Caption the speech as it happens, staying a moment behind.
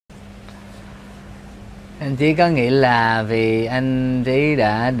Anh Trí có nghĩ là vì anh Trí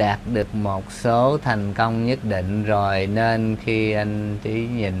đã đạt được một số thành công nhất định rồi nên khi anh Trí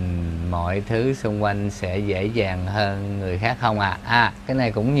nhìn mọi thứ xung quanh sẽ dễ dàng hơn người khác không ạ? Cái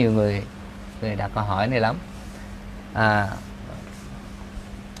này cũng nhiều người đặt câu hỏi này lắm.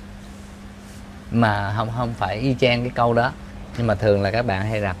 Mà không phải y chang cái câu đó, nhưng mà thường là các bạn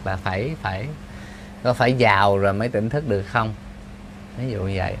hay đặt là phải giàu rồi mới tỉnh thức được không, ví dụ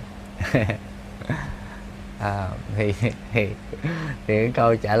vậy. Thì cái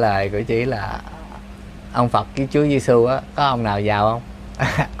câu trả lời của Chí là ông Phật với Chúa Giêsu á, có ông nào giàu không?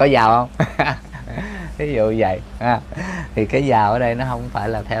 Có giàu không? Ví dụ vậy. Thì cái giàu ở đây nó không phải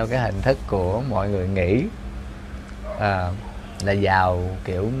là theo cái hình thức của mọi người nghĩ, là giàu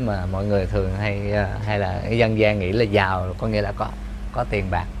kiểu mà mọi người thường hay là cái dân gian nghĩ là giàu có nghĩa là có tiền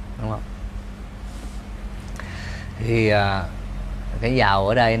bạc, đúng không? Thì cái giàu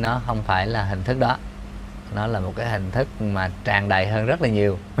ở đây nó không phải là hình thức đó, nó là một cái hình thức mà tràn đầy hơn rất là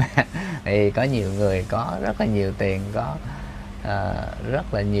nhiều. Thì có nhiều người có rất là nhiều tiền, có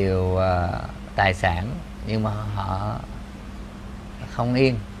rất là nhiều tài sản, nhưng mà họ không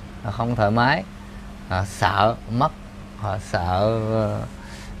yên, họ không thoải mái, họ sợ mất, họ sợ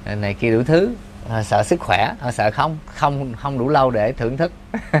này kia đủ thứ, họ sợ sức khỏe, họ sợ không đủ lâu để thưởng thức.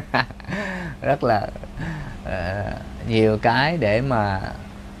 Rất là nhiều cái để mà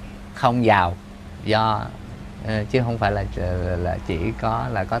không giàu, do chứ không phải là chỉ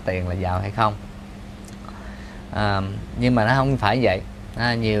có tiền là giàu hay không. Nhưng mà nó không phải vậy.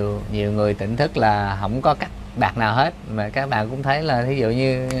 Nhiều người tỉnh thức là không có cách bạc nào hết, mà các bạn cũng thấy là thí dụ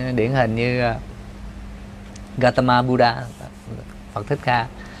như điển hình như Gautama Buddha, Phật Thích Ca,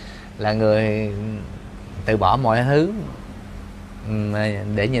 là người từ bỏ mọi thứ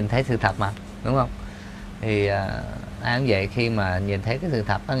để nhìn thấy sự thật mà, đúng không? Thì ai cũng vậy, khi mà nhìn thấy cái sự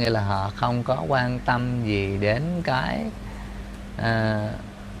thật có nghĩa là họ không có quan tâm gì đến cái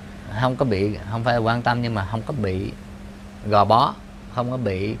không phải là quan tâm, nhưng mà không có bị gò bó, không có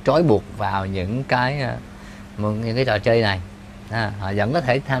bị trói buộc vào những cái trò chơi này. Họ vẫn có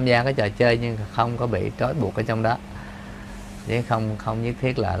thể tham gia cái trò chơi nhưng không có bị trói buộc ở trong đó, chứ không nhất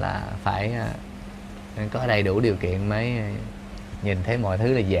thiết là phải có đầy đủ điều kiện mới nhìn thấy mọi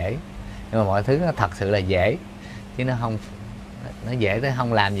thứ là dễ. Nhưng mà mọi thứ nó thật sự là dễ, chứ nó dễ tới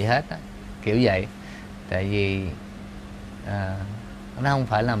không làm gì hết đó, kiểu vậy. Tại vì nó không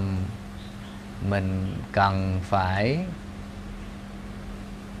phải là mình cần phải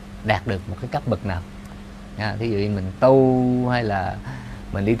đạt được một cái cấp bậc nào. Thí dụ như mình tu hay là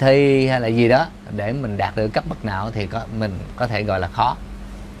mình đi thi hay là gì đó để mình đạt được cấp bậc nào thì mình có thể gọi là khó.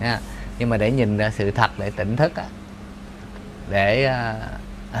 Nhưng mà để nhìn ra sự thật, để tỉnh thức á, để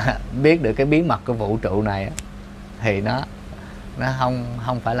biết được cái bí mật của vũ trụ này á, thì nó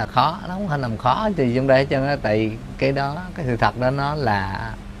không phải là khó, nó không phải làm khó thì trong đây hết trơn á. Tại cái sự thật đó nó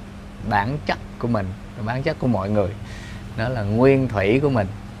là bản chất của mình, bản chất của mọi người, nó là nguyên thủy của mình,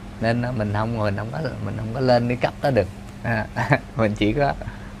 nên mình không có lên cái cấp đó được. Mình chỉ có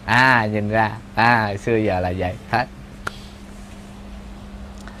nhìn ra xưa giờ là vậy hết.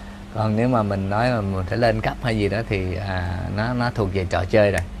 Còn nếu mà mình nói mà mình phải lên cấp hay gì đó thì nó thuộc về trò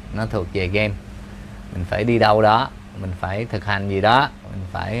chơi rồi, nó thuộc về game. Mình phải đi đâu đó, mình phải thực hành gì đó, mình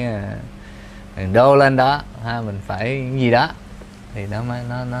phải mình đô lên đó, mình phải gì đó, thì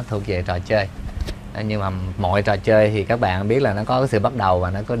nó thuộc về trò chơi. Nhưng mà mọi trò chơi thì các bạn biết là nó có cái sự bắt đầu và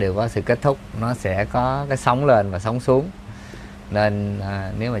nó đều có sự kết thúc, nó sẽ có cái sóng lên và sóng xuống. Nên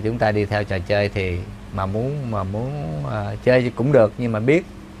nếu mà chúng ta đi theo trò chơi thì mà muốn chơi cũng được, nhưng mà biết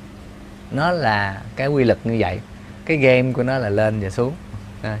nó là cái quy luật như vậy, cái game của nó là lên và xuống.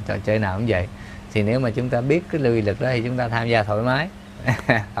 Trò chơi nào cũng vậy. Thì nếu mà chúng ta biết cái quy luật đó thì chúng ta tham gia thoải mái.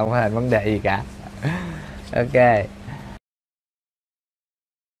 Không có thành vấn đề gì cả. Ok.